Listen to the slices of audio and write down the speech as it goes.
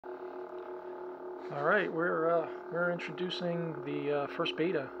All right, we're introducing the first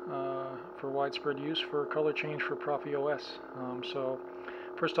beta for widespread use for color change for ProffieOS. So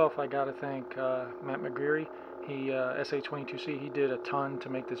first off, I got to thank Matt McGeary. He SA22C. He did a ton to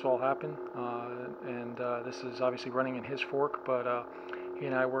make this all happen, and this is obviously running in his fork. But he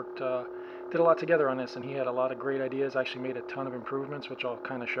and I did a lot together on this, and he had a lot of great ideas. Actually, made a ton of improvements, which I'll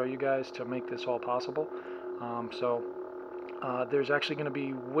kind of show you guys to make this all possible. There's actually going to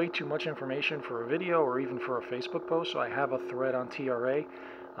be way too much information for a video or even for a Facebook post, so I have a thread on TRA.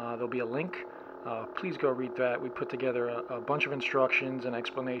 There'll be a link. Please go read that. We put together a bunch of instructions and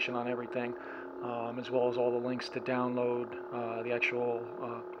explanation on everything, as well as all the links to download the actual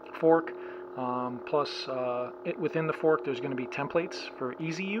fork. Plus, within the fork, there's going to be templates for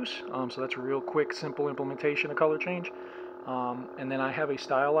easy use. So that's a real quick, simple implementation of color change. And then I have a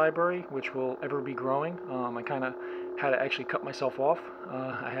style library which will ever be growing. I kind of had to actually cut myself off.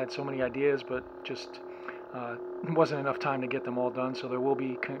 I had so many ideas, but just wasn't enough time to get them all done, so there will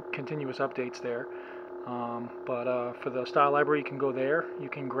be continuous updates there. For the style library, you can go there. You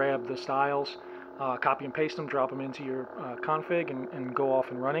can grab the styles, copy and paste them, drop them into your config, and go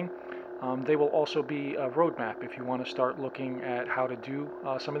off and running. They will also be a roadmap if you want to start looking at how to do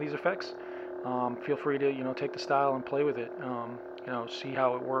some of these effects. Feel free to take the style and play with it, see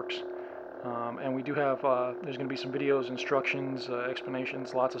how it works. And we do have there's going to be some videos, instructions,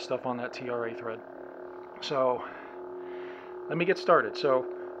 explanations, lots of stuff on that TRA thread. So let me get started. So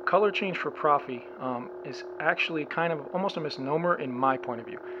color change for Proffie is actually kind of almost a misnomer in my point of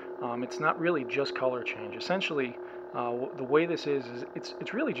view. It's not really just color change. Essentially, the way this is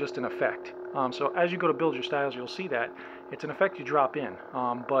it's really just an effect. So as you go to build your styles, you'll see that it's an effect you drop in,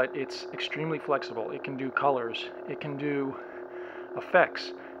 but it's extremely flexible. It can do colors, it can do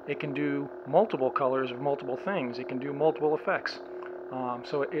effects, it can do multiple colors of multiple things, it can do multiple effects.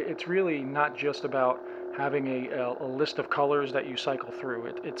 So it's really not just about having a list of colors that you cycle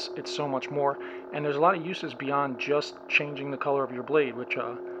through. It's so much more, and there's a lot of uses beyond just changing the color of your blade, which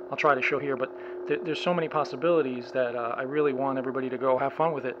I'll try to show here, but there's so many possibilities that I really want everybody to go have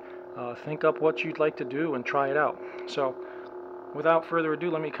fun with it. Think up what you'd like to do and try it out. So without further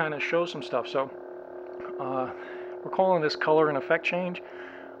ado, let me kind of show some stuff. So we're calling this color and effect change.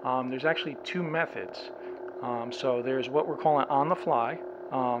 There's actually two methods. So there's what we're calling on the fly,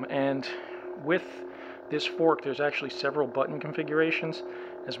 and with this fork there's actually several button configurations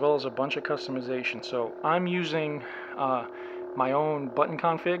as well as a bunch of customization. So I'm using my own button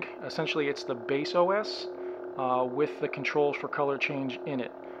config. Essentially it's the base OS with the controls for color change in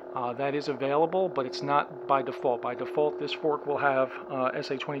it. That is available, but it's not by default. By default, this fork will have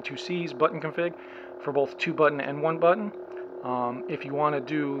SA22C's button config for both 2-button and 1-button. If you want to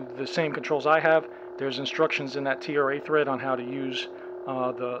do the same controls I have, there's instructions in that TRA thread on how to use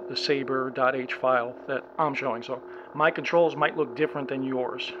the saber.h file that I'm showing. So my controls might look different than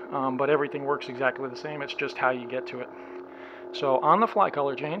yours, but everything works exactly the same. It's just how you get to it. So on the fly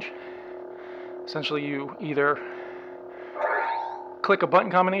color change, essentially you either click a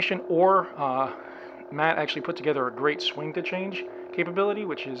button combination, or Matt actually put together a great swing to change capability,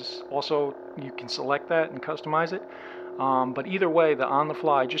 which is also, you can select that and customize it. But either way, the on the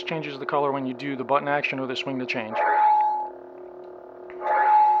fly just changes the color when you do the button action or the swing to change.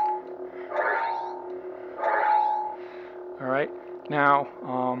 Alright, now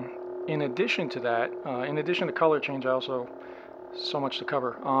in addition to that, in addition to color change, I also, so much to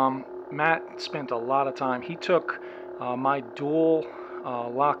cover. Matt spent a lot of time. He took my dual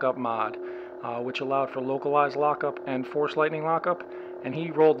lockup mod, which allowed for localized lockup and force lightning lockup, and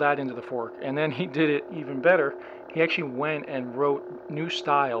he rolled that into the fork. And then he did it even better. He actually went and wrote new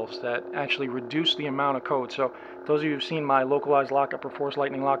styles that actually reduced the amount of code. So those of you who've seen my localized lockup or force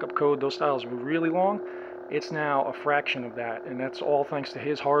lightning lockup code, those styles were really long. It's now a fraction of that, and that's all thanks to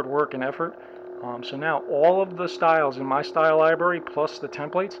his hard work and effort. So now all of the styles in my style library plus the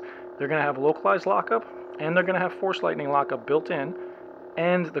templates, they're going to have localized lockup and they're going to have force lightning lockup built in,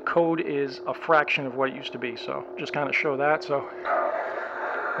 and the code is a fraction of what it used to be. So just kind of show that. So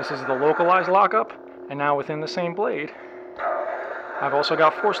this is the localized lockup, and now within the same blade I've also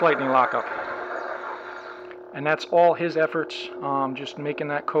got force lightning lockup, and that's all his efforts, just making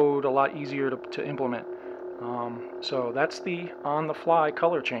that code a lot easier to implement. So that's the on the fly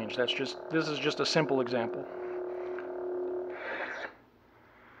color change. This is just a simple example.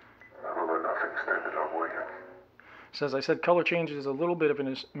 So as I said, color change is a little bit of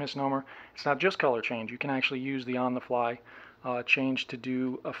a misnomer. It's not just color change. You can actually use the on the fly change to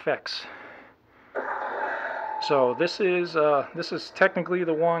do effects. So this is technically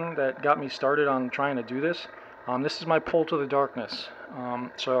the one that got me started on trying to do this. This is my pull to the darkness.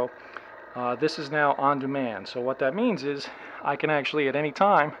 So This is now on demand. So what that means is I can actually at any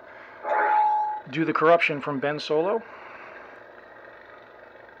time do the corruption from Ben Solo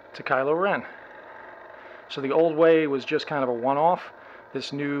to Kylo Ren. So the old way was just kind of a one-off.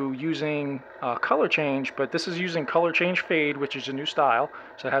 This new using color change, but this is using color change fade, which is a new style.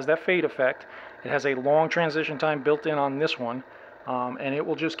 So it has that fade effect. It has a long transition time built in on this one, and it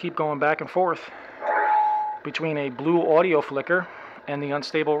will just keep going back and forth between a blue audio flicker and the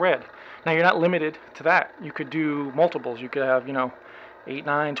unstable red. Now you're not limited to that. You could do multiples. You could have, 8,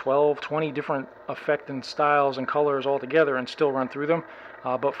 9, 12, 20 different effect and styles and colors all together and still run through them.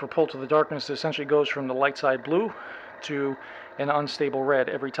 But for Pull to the Darkness, it essentially goes from the light side blue to an unstable red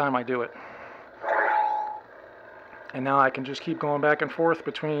every time I do it. And now I can just keep going back and forth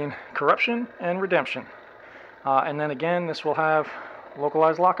between corruption and redemption. And then again, this will have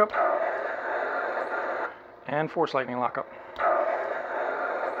localized lockup and force lightning lockup.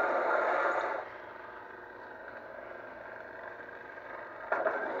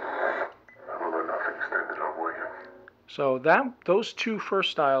 So those two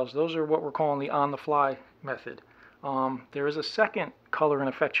first styles, those are what we're calling the on-the-fly method. There is a second color and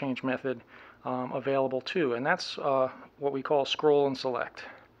effect change method available too, and that's what we call scroll and select.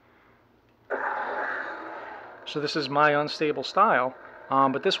 So this is my unstable style,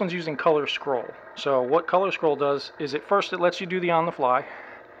 but this one's using color scroll. So what color scroll does is it lets you do the on-the-fly.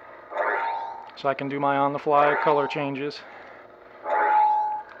 So I can do my on-the-fly color changes.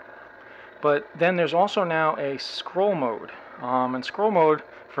 But then there's also now a scroll mode, and scroll mode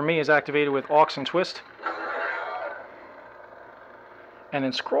for me is activated with aux and twist. And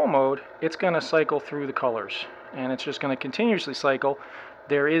in scroll mode, it's going to cycle through the colors, and it's just going to continuously cycle.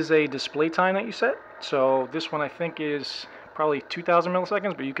 There is a display time that you set, so this one I think is probably 2,000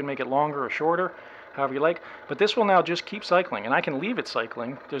 milliseconds, but you can make it longer or shorter, however you like. But this will now just keep cycling, and I can leave it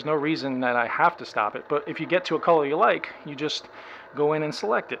cycling. There's no reason that I have to stop it, but if you get to a color you like, you just go in and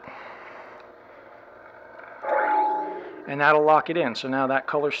select it. And that'll lock it in, so now that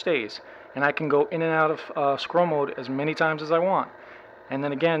color stays. And I can go in and out of scroll mode as many times as I want. And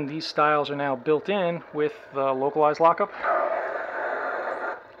then again, these styles are now built in with the localized lockup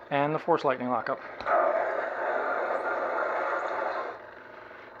and the force lightning lockup.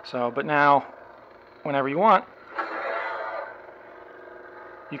 So, but now, whenever you want,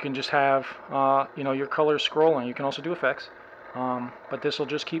 you can just have, your colors scrolling. You can also do effects, but this will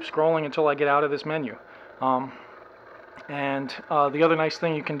just keep scrolling until I get out of this menu. And the other nice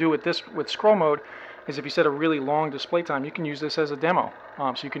thing you can do with scroll mode is if you set a really long display time, you can use this as a demo.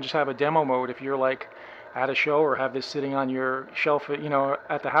 So you can just have a demo mode if you're like at a show or have this sitting on your shelf,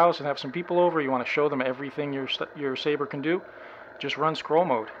 at the house and have some people over. You want to show them everything your saber can do. Just run scroll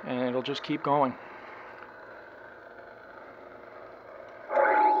mode and it'll just keep going.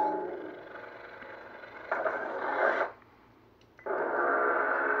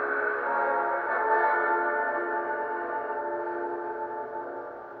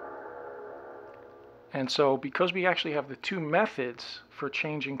 And so because we actually have the two methods for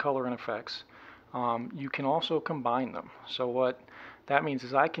changing color and effects, you can also combine them. So what that means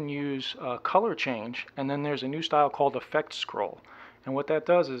is I can use color change, and then there's a new style called effect scroll. And what that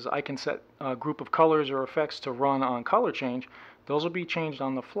does is I can set a group of colors or effects to run on color change. Those will be changed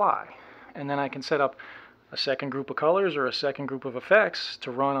on the fly. And then I can set up a second group of colors or a second group of effects to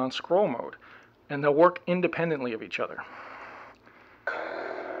run on scroll mode. And they'll work independently of each other.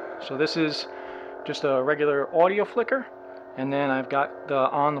 So this is just a regular audio flicker, and then I've got the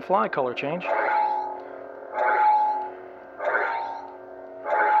on-the-fly color change.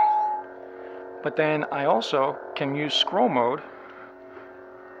 But then I also can use scroll mode,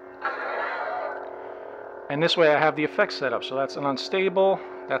 and this way I have the effects set up. So that's an unstable,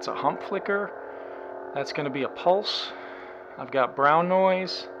 that's a hump flicker, that's going to be a pulse. I've got brown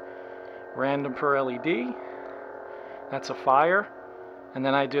noise, random per LED, that's a fire, and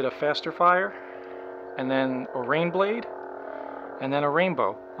then I did a faster fire, and then a rain blade, and then a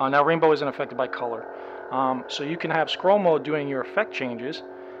rainbow. Now rainbow isn't affected by color. So you can have scroll mode doing your effect changes,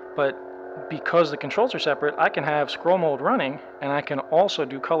 but because the controls are separate, I can have scroll mode running, and I can also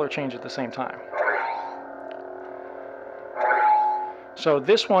do color change at the same time. So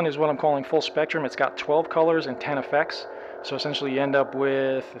this one is what I'm calling full spectrum. It's got 12 colors and 10 effects. So essentially you end up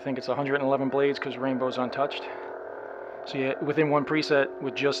with, I think it's 111 blades because rainbow's untouched. So yeah, within one preset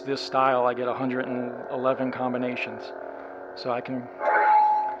with just this style, I get 111 combinations. So I can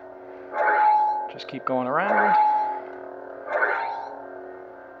just keep going around.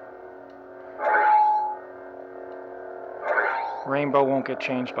 Rainbow won't get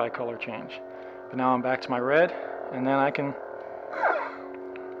changed by color change. But now I'm back to my red, and then I can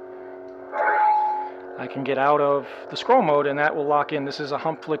I can get out of the scroll mode, and that will lock in. This is a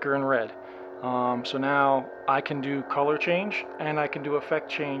hump flicker in red. So now I can do color change and I can do effect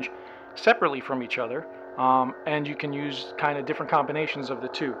change separately from each other, and you can use kind of different combinations of the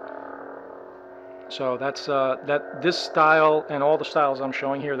two. So that's this style and all the styles I'm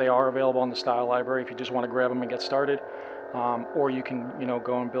showing here, they are available in the style library if you just want to grab them and get started, or you can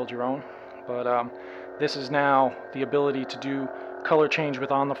go and build your own. But this is now the ability to do color change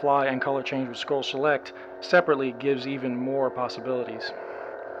with on the fly and color change with scroll select separately, gives even more possibilities.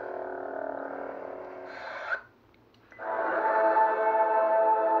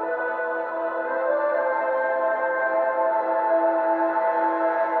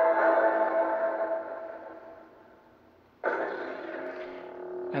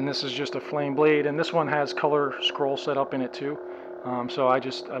 And this is just a flame blade, and this one has color scroll set up in it too. So I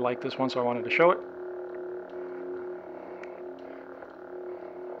like this one, so I wanted to show it.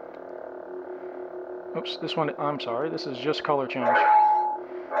 Oops, this one, I'm sorry, this is just color change.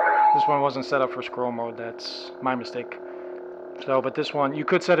 This one wasn't set up for scroll mode, that's my mistake. So, but this one, you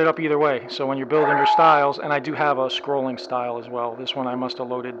could set it up either way. So when you're building your styles, and I do have a scrolling style as well. This one I must have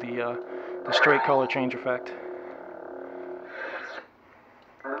loaded the straight color change effect.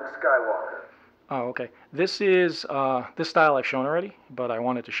 Skywalker. Oh, okay. This is this style I've shown already, but I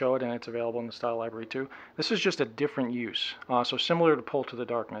wanted to show it, and it's available in the style library too. This is just a different use, so similar to Pull to the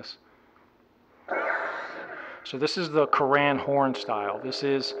Darkness. So this is the Koran horn style. This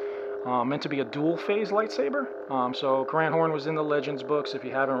is meant to be a dual phase lightsaber. So Koran horn was in the Legends books. If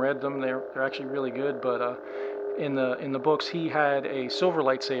you haven't read them, they're actually really good. But in the books, he had a silver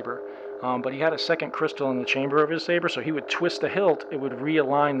lightsaber. But he had a second crystal in the chamber of his saber, so he would twist the hilt, it would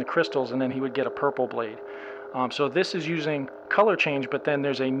realign the crystals, and then he would get a purple blade. So this is using color change, but then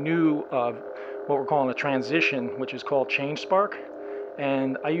there's a new, what we're calling a transition, which is called Change Spark.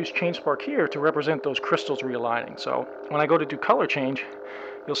 And I use Change Spark here to represent those crystals realigning. So when I go to do color change,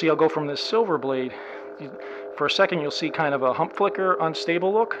 you'll see I'll go from this silver blade. For a second, you'll see kind of a hump flicker,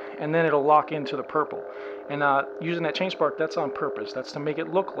 unstable look, and then it'll lock into the purple. And using that Change Spark, that's on purpose. That's to make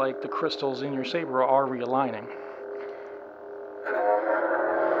it look like the crystals in your saber are realigning.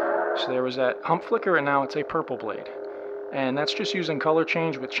 So there was that hump flicker, and now it's a purple blade. And that's just using color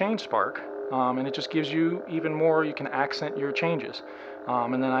change with Change Spark, and it just gives you even more. You can accent your changes.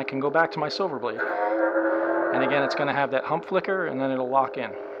 And then I can go back to my silver blade. And again, it's going to have that hump flicker, and then it'll lock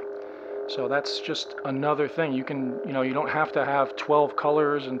in. So that's just another thing. You can, you don't have to have 12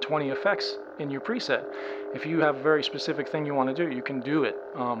 colors and 20 effects in your preset. If you have a very specific thing you want to do, you can do it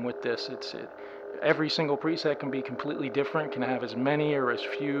with this. Every single preset can be completely different, can have as many or as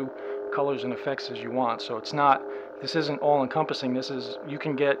few colors and effects as you want. So this isn't all encompassing. You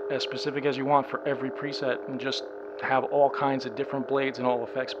can get as specific as you want for every preset and just have all kinds of different blades and all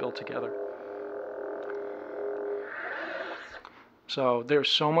effects built together. So there's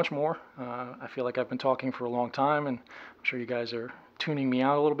so much more. I feel like I've been talking for a long time, and I'm sure you guys are tuning me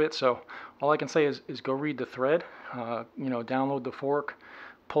out a little bit. So all I can say is go read the thread, download the fork,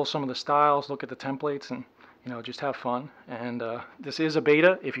 pull some of the styles, look at the templates, and just have fun. And this is a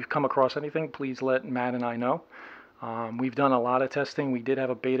beta. If you've come across anything, please let Matt and I know. We've done a lot of testing. We did have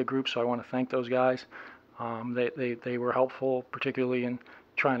a beta group, so I want to thank those guys. They were helpful, particularly in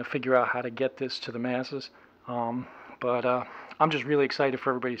trying to figure out how to get this to the masses. But I'm just really excited for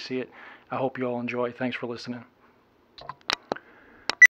everybody to see it. I hope you all enjoy. Thanks for listening.